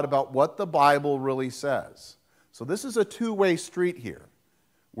God about what the Bible really says. So this is a two-way street here.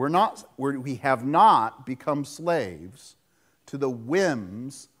 We have not become slaves to the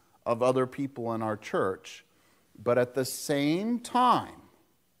whims of other people in our church, but at the same time,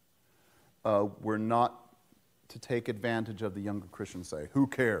 we're not to take advantage of the younger Christians and say, who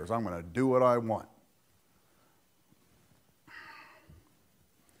cares? I'm going to do what I want.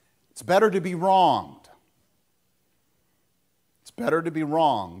 It's better to be wronged. It's better to be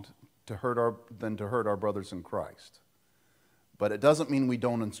wronged than to hurt our brothers in Christ. But it doesn't mean we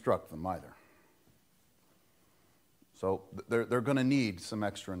don't instruct them either. So they're going to need some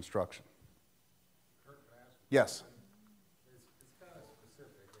extra instruction. Kirk, can I ask you? Yes. It's kind of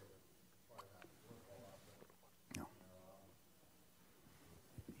specific, probably not worthwhile, but No.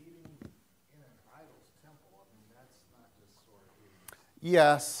 Eating in an idol's temple, I mean, that's not just sort of eating.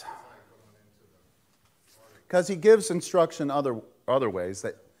 Yes. It's like going into the order. Because he gives instruction other ways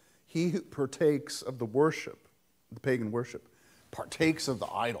that he who partakes of the worship, the pagan worship, partakes of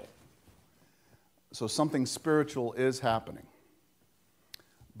the idol. So something spiritual is happening.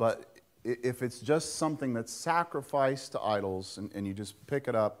 But if it's just something that's sacrificed to idols and you just pick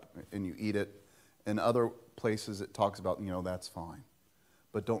it up and you eat it, in other places it talks about, that's fine.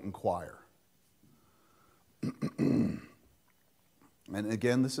 But don't inquire. And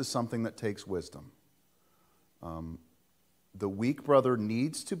again, this is something that takes wisdom. The weak brother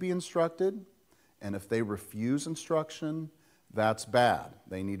needs to be instructed, and if they refuse instruction, that's bad.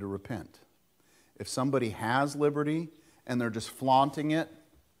 They need to repent. If somebody has liberty and they're just flaunting it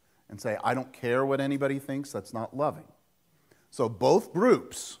and say, I don't care what anybody thinks, that's not loving. So both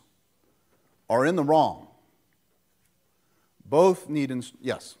groups are in the wrong. Both need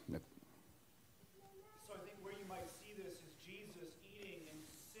yes, Nick. So I think where you might see this is Jesus eating in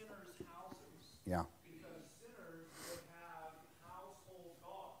sinners' houses. Yeah. Because sinners would have household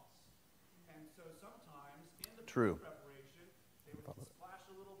gods. And so sometimes in the True. food preparation, they would splash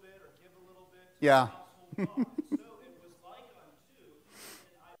a little bit or give a little bit to Yeah. the household god. So it was like unto in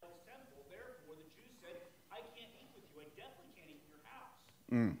an idol's temple. Therefore the Jews said, I can't eat with you. I definitely can't eat in your house.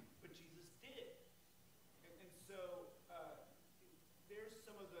 But Jesus did. And so there's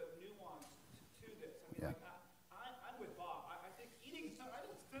some of the nuance to this. I mean, Yeah. I'm with Bob. I think eating in some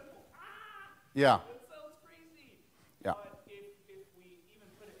idol's temple, Yeah. that sounds crazy. Yeah. But if we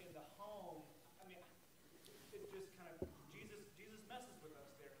even put it in the home, I mean, it just kind of, Jesus messes with us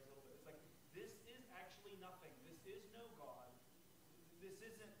there a little bit. It's like, this is actually nothing. This is no God. This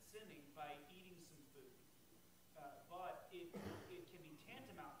isn't sinning by eating some food. But it can be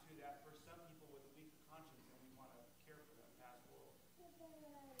tantamount to that for some people with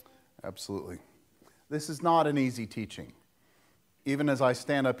Absolutely. This is not an easy teaching. Even as I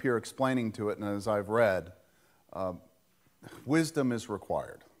stand up here explaining to it and as I've read, wisdom is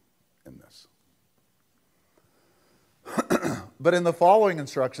required in this. But in the following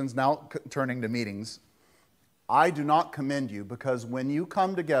instructions, now turning to meetings, I do not commend you, because when you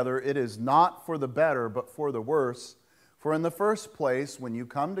come together, it is not for the better, but for the worse. For in the first place, when you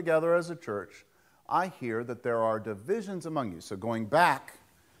come together as a church, I hear that there are divisions among you. So going back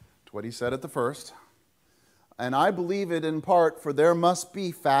to what he said at the first, and I believe it in part, for there must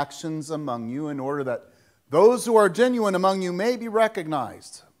be factions among you in order that those who are genuine among you may be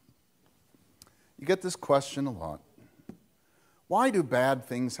recognized. You get this question a lot. Why do bad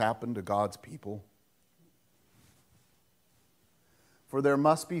things happen to God's people? For there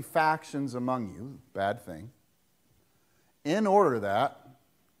must be factions among you, bad thing, in order that,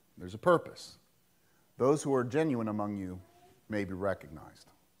 there's a purpose, those who are genuine among you may be recognized.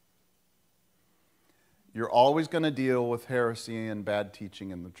 You're always going to deal with heresy and bad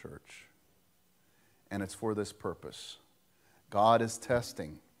teaching in the church. And it's for this purpose. God is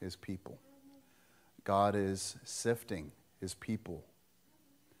testing his people. God is sifting his people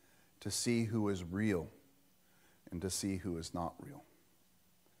to see who is real and to see who is not real.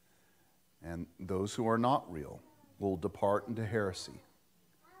 And those who are not real will depart into heresy.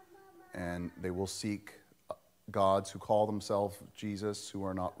 And they will seek gods who call themselves Jesus, who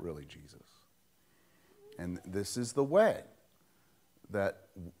are not really Jesus. And this is the way that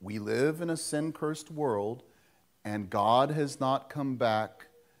we live in a sin-cursed world, and God has not come back,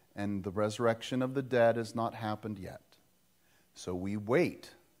 and the resurrection of the dead has not happened yet. So we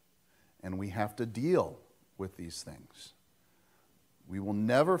wait, and we have to deal with these things. We will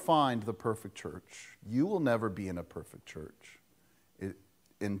never find the perfect church. You will never be in a perfect church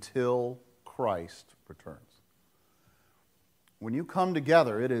until Christ returns. When you come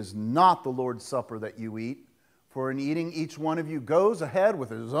together, it is not the Lord's Supper that you eat, for in eating each one of you goes ahead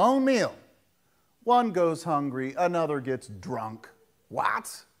with his own meal. One goes hungry, another gets drunk.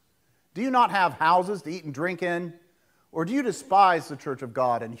 What? Do you not have houses to eat and drink in? Or do you despise the church of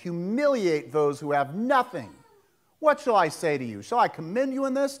God and humiliate those who have nothing? What shall I say to you? Shall I commend you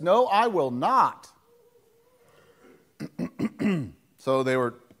in this? No, I will not. So they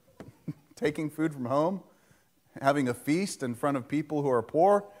were taking food from home, having a feast in front of people who are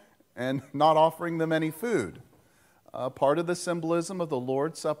poor, and not offering them any food. Part of the symbolism of the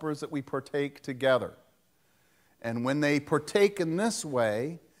Lord's Supper is that we partake together. And when they partake in this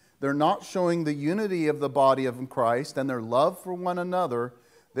way, they're not showing the unity of the body of Christ and their love for one another.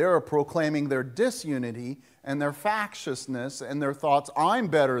 They are proclaiming their disunity and their factiousness and their thoughts, I'm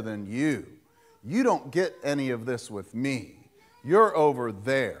better than you. You don't get any of this with me. You're over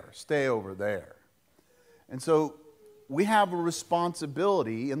there. Stay over there. And so we have a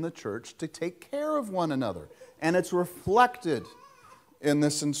responsibility in the church to take care of one another. And it's reflected in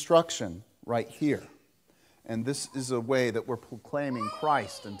this instruction right here. And this is a way that we're proclaiming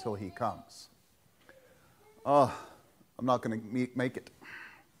Christ until he comes. I'm not going to make it.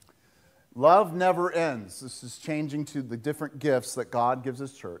 Love never ends. This is changing to the different gifts that God gives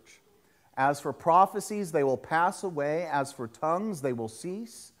his church. As for prophecies, they will pass away. As for tongues, they will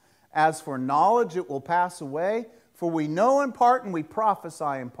cease. As for knowledge, it will pass away. For we know in part and we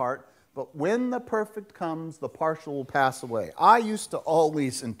prophesy in part. But when the perfect comes, the partial will pass away. I used to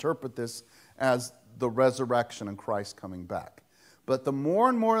always interpret this as the resurrection and Christ coming back. But the more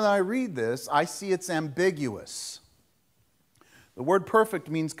and more that I read this, I see it's ambiguous. The word perfect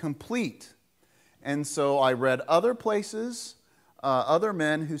means complete. And so I read other places, other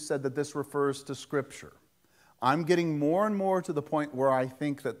men who said that this refers to Scripture. I'm getting more and more to the point where I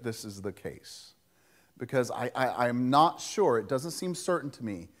think that this is the case. Because I'm not sure, it doesn't seem certain to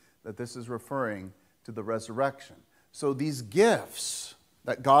me that this is referring to the resurrection. So these gifts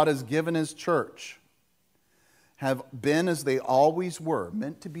that God has given his church have been, as they always were,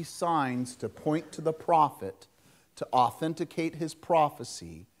 meant to be signs to point to the prophet, to authenticate his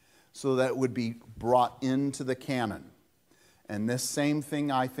prophecy, so that it would be brought into the canon. And this same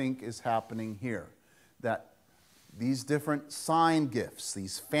thing, I think, is happening here. That these different sign gifts,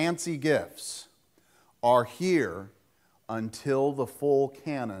 these fancy gifts, are here until the full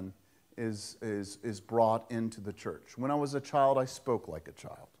canon is brought into the church. When I was a child, I spoke like a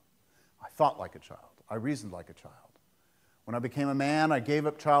child. I thought like a child. I reasoned like a child. When I became a man, I gave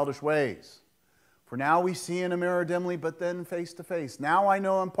up childish ways. For now we see in a mirror dimly, but then face to face. Now I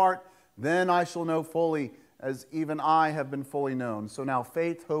know in part, then I shall know fully, as even I have been fully known. So now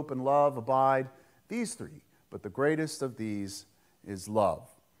faith, hope, and love abide, these three. But the greatest of these is love.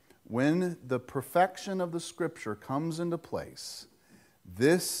 When the perfection of the Scripture comes into place,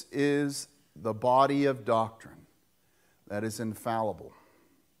 This is the body of doctrine that is infallible.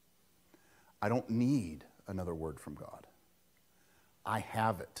 I don't need another word from God. I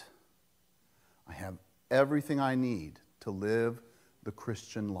have it. I have everything I need to live the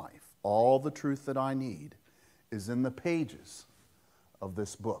Christian life. All the truth that I need is in the pages of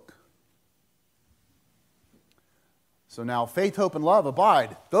this book. So now faith, hope, and love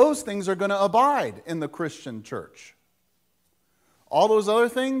abide. Those things are going to abide in the Christian church. All those other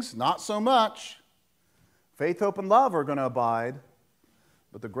things, not so much. Faith, hope, and love are going to abide,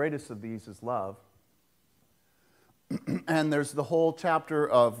 but the greatest of these is love. And there's the whole chapter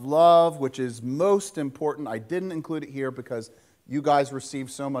of love, which is most important. I didn't include it here because you guys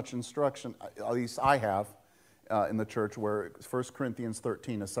received so much instruction, at least I have, in the church, where 1 Corinthians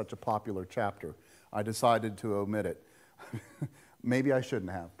 13 is such a popular chapter. I decided to omit it. Maybe I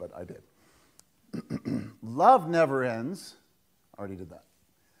shouldn't have, but I did. Love never ends. I already did that.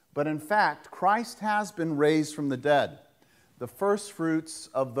 But in fact, Christ has been raised from the dead, the first fruits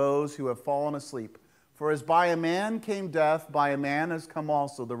of those who have fallen asleep. For as by a man came death, by a man has come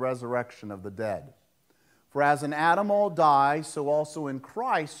also the resurrection of the dead. For as in Adam all die, so also in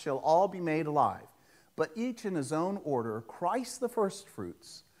Christ shall all be made alive. But each in his own order, Christ the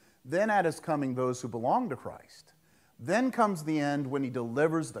firstfruits, then at his coming those who belong to Christ. Then comes the end when he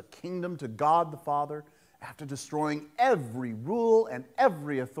delivers the kingdom to God the Father, after destroying every rule and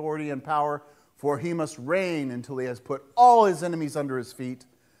every authority and power, for he must reign until he has put all his enemies under his feet.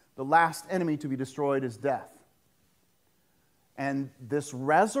 The last enemy to be destroyed is death. And this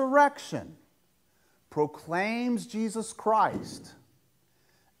resurrection proclaims Jesus Christ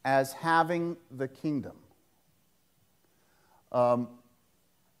as having the kingdom.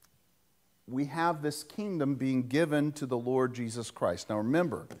 We have this kingdom being given to the Lord Jesus Christ. Now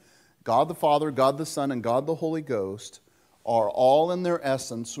remember, God the Father, God the Son, and God the Holy Ghost are all in their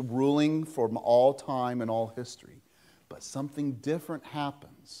essence ruling from all time and all history. But something different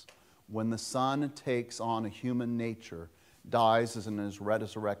happens when the Son takes on a human nature, dies and is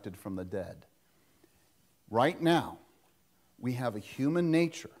resurrected from the dead. Right now, we have a human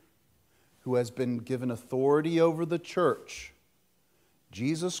nature who has been given authority over the church.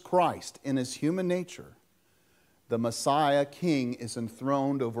 Jesus Christ, in his human nature, the Messiah King, is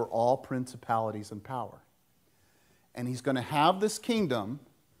enthroned over all principalities and power. And he's going to have this kingdom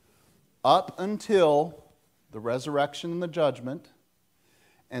up until the resurrection and the judgment.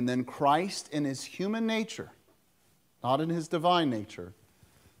 And then Christ, in his human nature, not in his divine nature,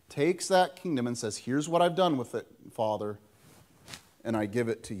 takes that kingdom and says, here's what I've done with it, Father, and I give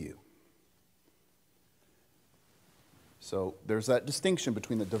it to you. So there's that distinction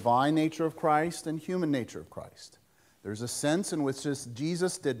between the divine nature of Christ and human nature of Christ. There's a sense in which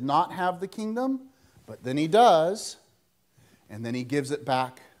Jesus did not have the kingdom, but then he does, and then he gives it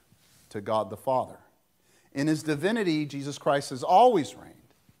back to God the Father. In his divinity, Jesus Christ has always reigned,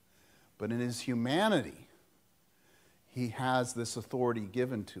 but in his humanity, he has this authority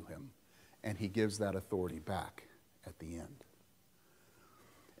given to him, and he gives that authority back at the end.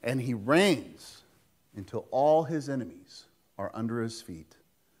 And he reigns until all his enemies are under his feet.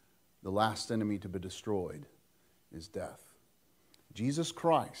 The last enemy to be destroyed is death. Jesus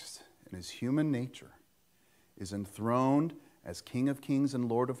Christ, in his human nature, is enthroned as King of Kings and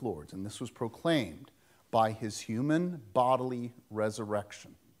Lord of Lords. And this was proclaimed by his human bodily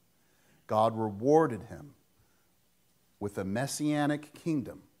resurrection. God rewarded him with a messianic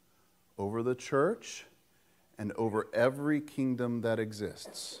kingdom over the church and over every kingdom that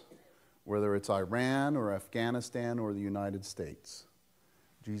exists, whether it's Iran or Afghanistan or the United States.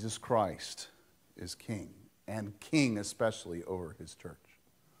 Jesus Christ is king, and king especially over his church.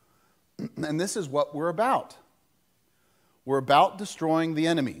 And this is what we're about. We're about destroying the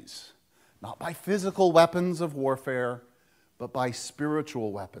enemies, not by physical weapons of warfare, but by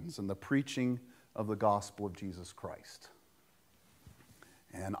spiritual weapons and the preaching of the gospel of Jesus Christ.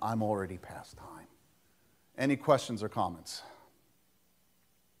 And I'm already past time. Any questions or comments?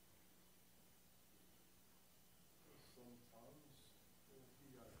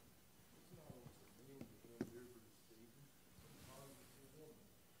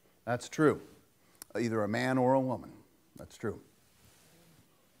 That's true. Either a man or a woman. That's true.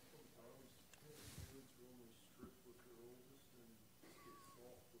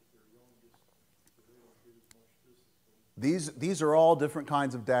 These are all different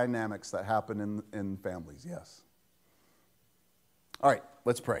kinds of dynamics that happen in families, yes. All right,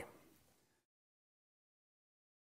 let's pray.